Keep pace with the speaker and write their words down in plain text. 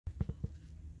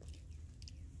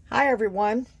Hi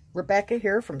everyone, Rebecca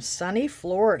here from sunny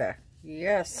Florida.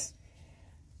 Yes,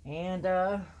 and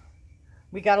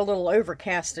we got a little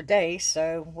overcast today,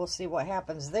 so we'll see what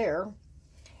happens there.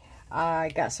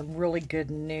 I got some really good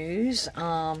news.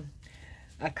 A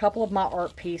couple of my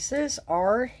art pieces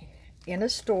are in a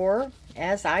store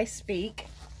as I speak,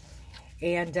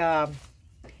 and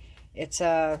it's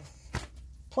a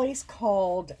place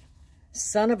called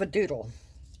Son of a Doodle.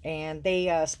 And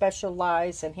they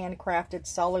specialize in handcrafted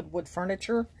solid wood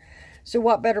furniture. So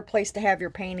what better place to have your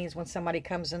paintings when somebody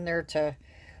comes in there to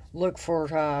look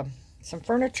for some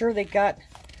furniture. They got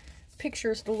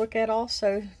pictures to look at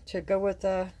also to go with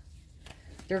their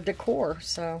decor.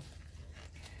 So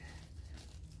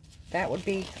that would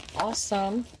be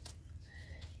awesome.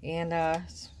 And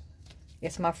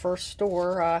it's my first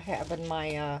store having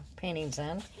my paintings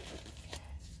in,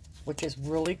 which is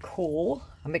really cool.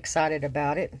 I'm excited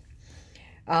about it.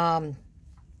 I'm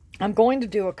going to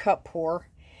do a cup pour.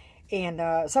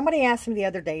 And somebody asked me the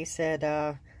other day,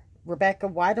 said, Rebecca,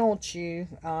 why don't you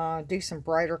do some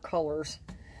brighter colors?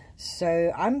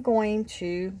 So I'm going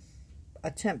to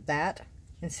attempt that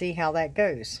and see how that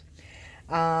goes.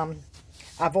 I've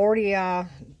already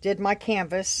did my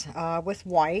canvas with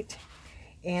white.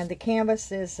 And the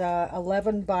canvas is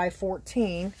 11 by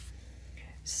 14.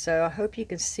 So I hope you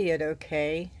can see it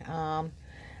okay.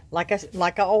 Like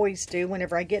I always do,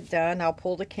 whenever I get done, I'll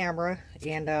pull the camera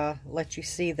and let you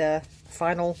see the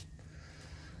final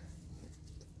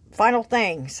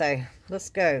thing. So let's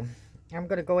go. I'm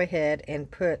going to go ahead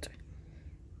and put,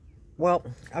 well,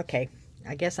 okay,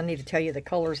 I guess I need to tell you the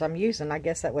colors I'm using. I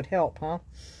guess that would help, huh?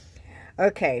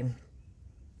 Okay,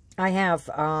 I have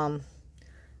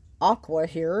aqua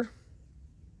here.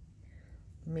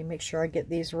 Let me make sure I get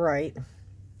these right.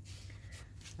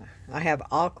 I have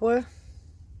aqua.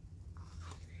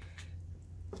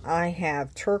 I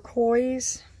have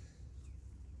turquoise.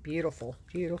 Beautiful,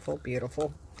 beautiful,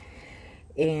 beautiful.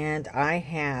 And I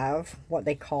have what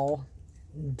they call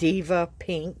Diva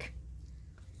Pink.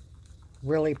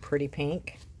 Really pretty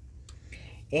pink.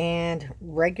 And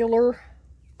regular,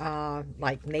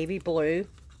 like navy blue.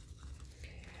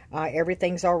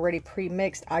 Everything's already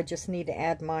pre-mixed. I just need to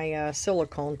add my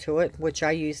silicone to it, which I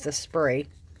use the spray.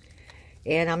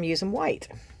 And I'm using white.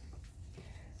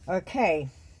 Okay,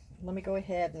 let me go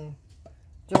ahead and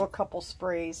do a couple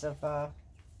sprays of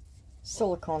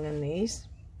silicone in these.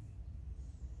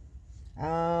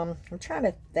 I'm trying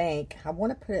to think. I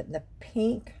want to put it in the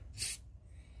pink.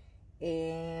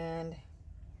 And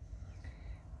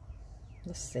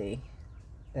let's see.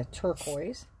 The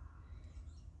turquoise.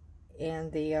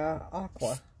 And the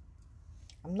aqua.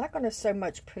 I'm not going to so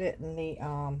much put it in the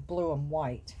blue and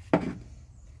white.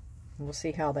 We'll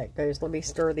see how that goes. Let me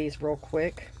stir these real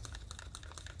quick.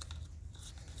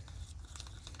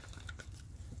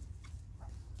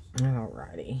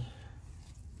 Alrighty.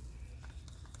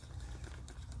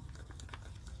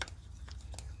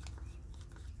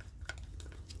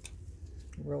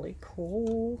 Really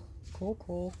cool. Cool,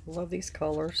 cool. Love these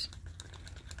colors.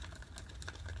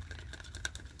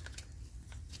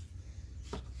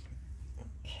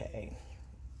 Okay.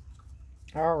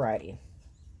 Alrighty.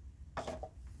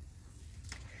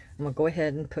 I'm going to go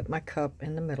ahead and put my cup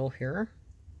in the middle here.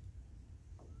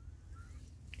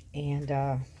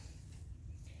 And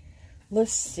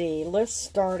let's see. Let's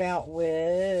start out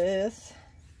with...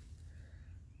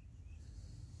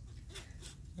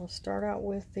 We'll start out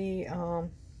with the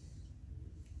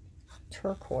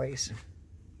turquoise.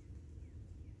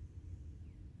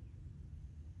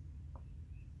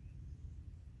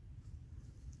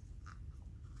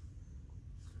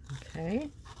 Okay.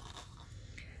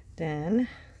 Then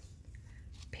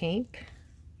pink.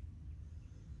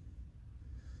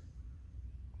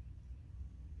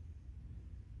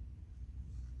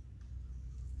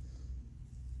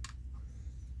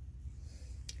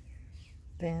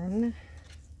 Then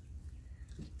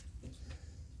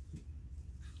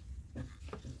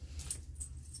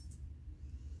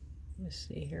let's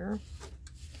see here.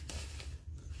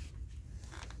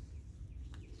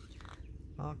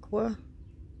 Aqua.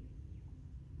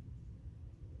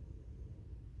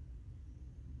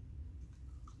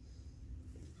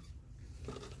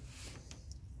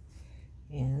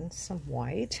 And some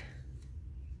white.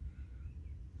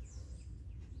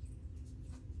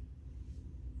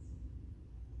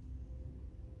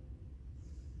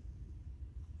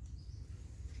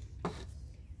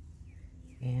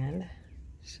 And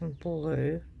some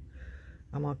blue.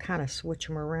 I'm going to kind of switch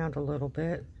them around a little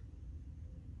bit.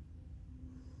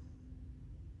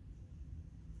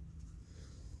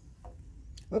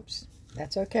 Oops,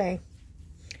 that's okay.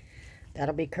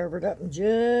 That'll be covered up in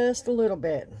just a little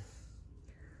bit.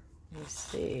 Let's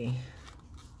see.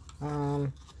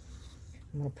 I'm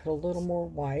going to put a little more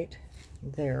white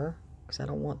there because I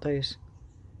don't want those.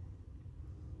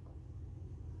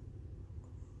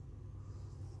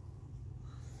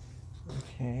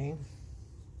 Okay.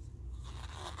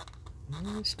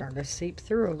 It's starting to seep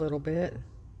through a little bit.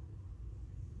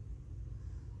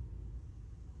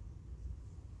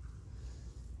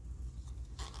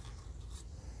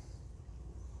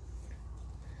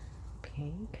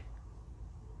 Pink.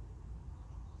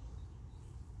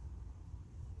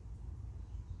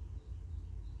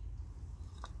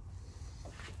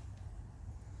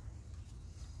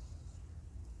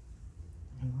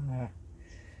 I'm going to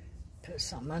put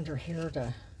something under here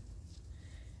to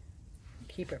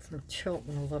keep it from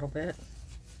tilting a little bit.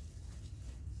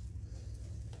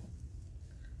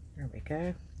 There we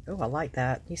go. Oh, I like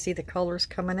that. You see the colors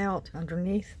coming out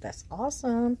underneath? That's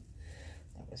awesome.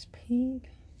 That was pink.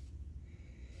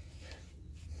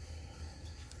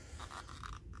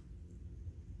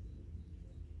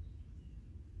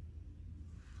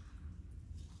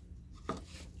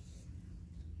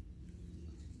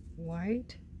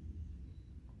 White.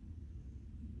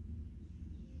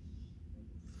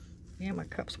 Yeah, my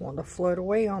cup's wanting to float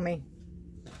away on me.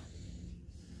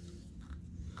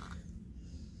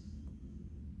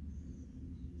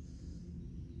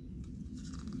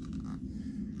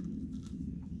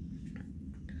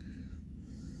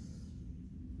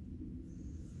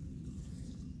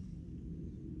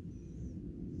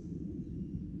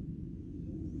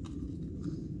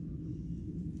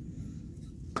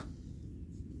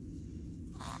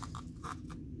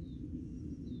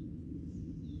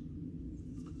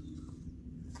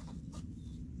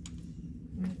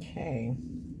 Okay,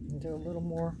 do a little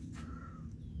more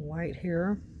white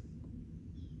here.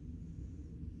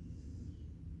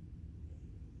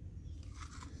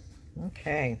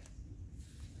 Okay.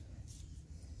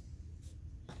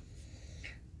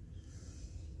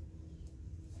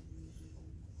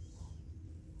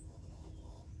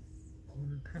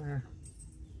 Kind of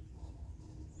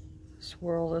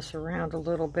swirl this around a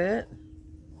little bit.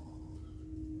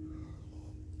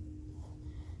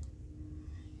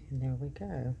 And there we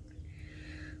go.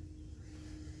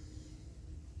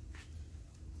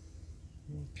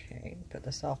 Okay, put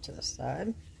this off to the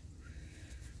side.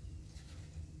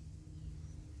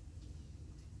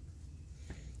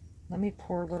 Let me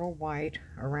pour a little white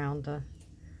around the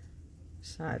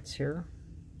sides here.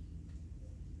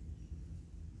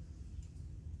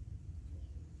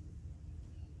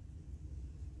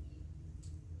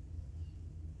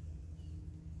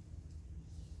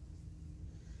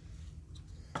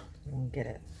 And get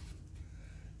it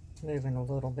moving a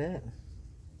little bit.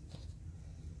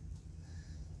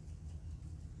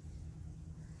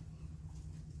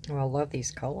 Oh, I love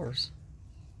these colors.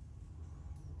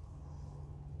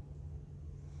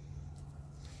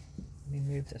 Let me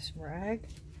move this rag.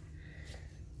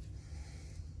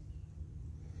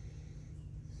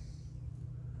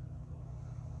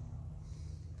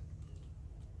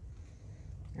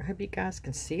 I hope you guys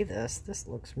can see this. This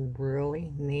looks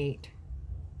really neat.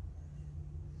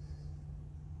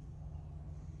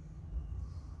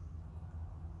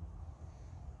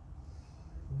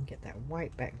 Get that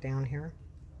white back down here.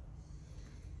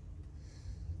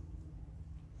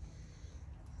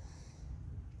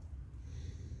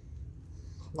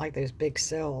 Like those big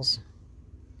cells.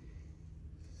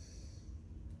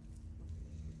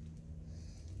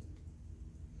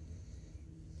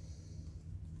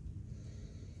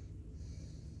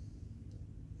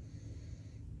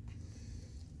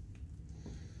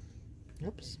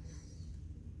 Oops.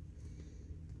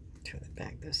 Turn it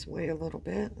back this way a little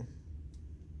bit.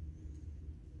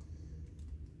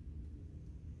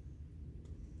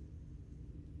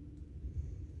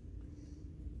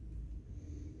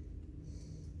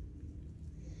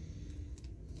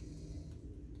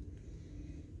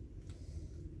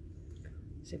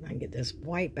 See if I can get this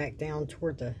white back down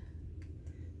toward the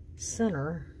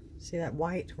center. See that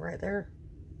white right there?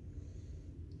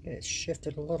 Get it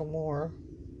shifted a little more.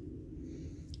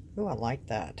 Oh, I like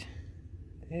that.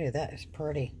 Hey, that is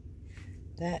pretty.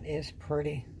 That is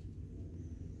pretty.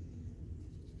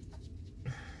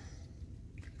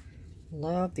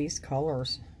 Love these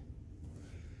colors.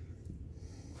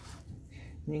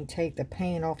 You can take the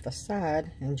paint off the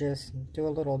side and just do a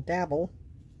little dabble.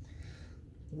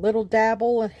 Little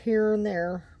dabble here and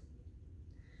there.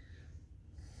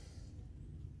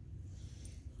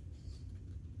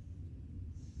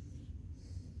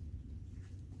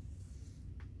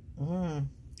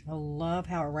 I love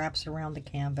how it wraps around the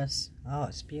canvas. Oh,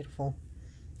 it's beautiful.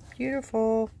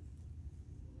 Beautiful.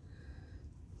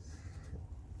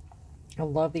 I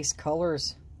love these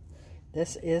colors.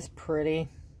 This is pretty.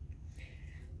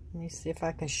 Let me see if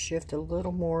I can shift a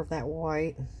little more of that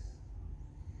white.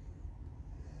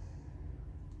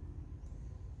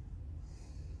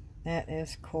 That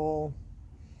is cool.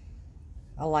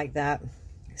 I like that.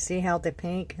 See how the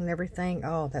pink and everything?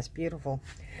 Oh, that's beautiful.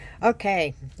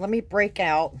 Okay, let me break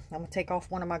out. I'm going to take off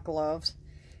one of my gloves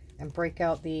and break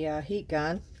out the heat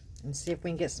gun and see if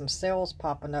we can get some cells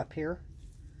popping up here.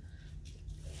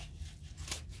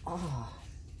 Oh,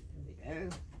 there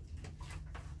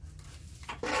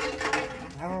we go.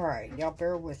 All right, y'all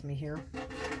bear with me here.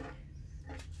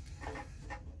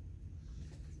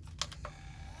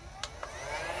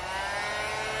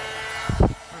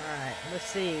 Alright, let's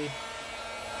see.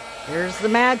 There's the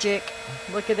magic.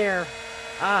 Look at there.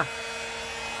 Ah,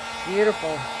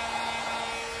 beautiful.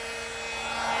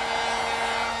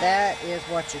 That is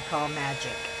what you call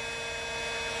magic.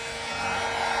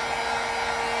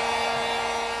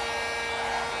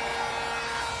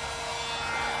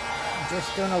 I'm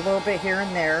just doing a little bit here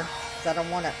and there because I don't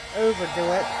want to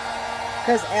overdo it.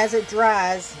 Because as it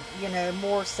dries, you know,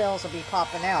 more cells will be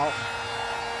popping out.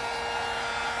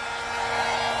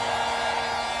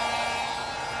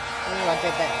 Ooh, I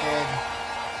did that good.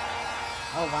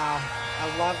 Oh, wow.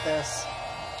 I love this.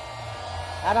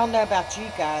 I don't know about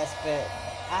you guys, but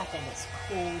I think it's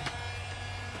cool.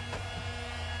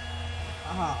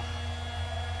 Oh.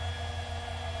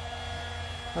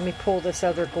 Let me pull this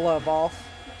other glove off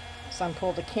so I can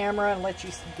pull the camera and let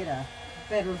you get a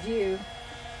better view.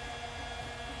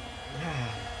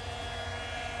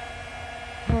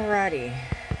 Alrighty.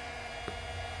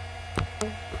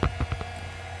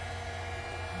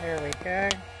 There we go.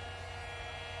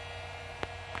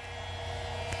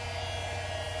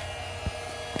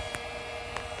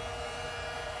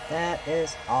 That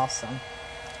is awesome.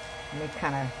 Let me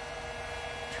kind of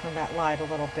turn that light a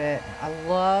little bit. I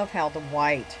love how the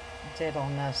white did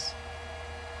on this.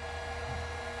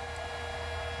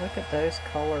 Look at those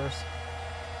colors.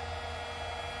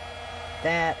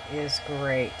 That is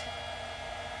great.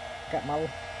 Got my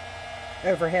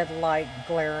overhead light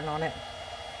glaring on it.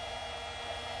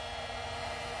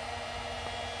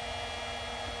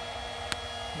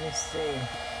 Let me see.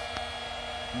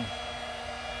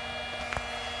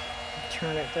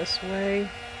 Turn it this way.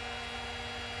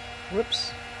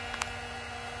 Whoops.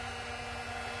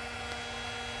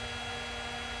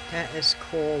 That is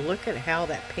cool. Look at how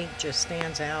that pink just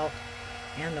stands out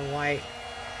and the white.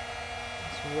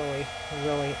 It's really,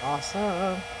 really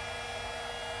awesome.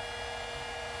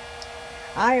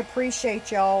 I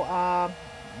appreciate y'all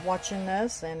watching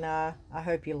this, and I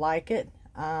hope you like it.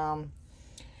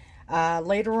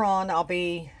 Later on, I'll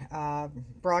be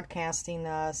broadcasting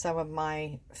some of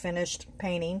my finished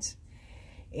paintings,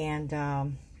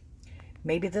 and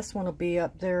maybe this one will be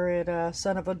up there at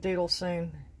Son of a Doodle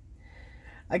soon.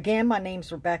 Again, my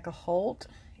name's Rebecca Holt,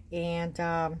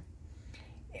 and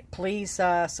please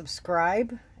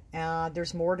subscribe.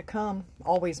 There's more to come,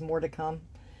 always more to come.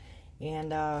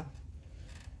 And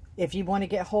if you want to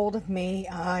get hold of me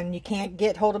and you can't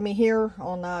get hold of me here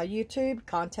on YouTube,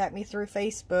 contact me through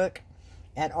Facebook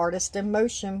at Artist in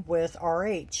Motion with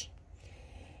RH.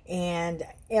 And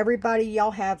everybody,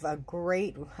 y'all have a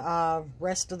great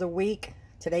rest of the week.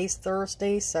 Today's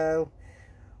Thursday, so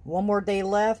one more day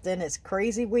left and it's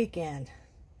crazy weekend.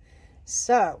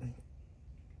 So,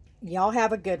 y'all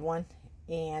have a good one.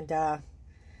 And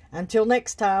until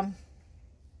next time,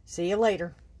 see you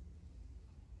later.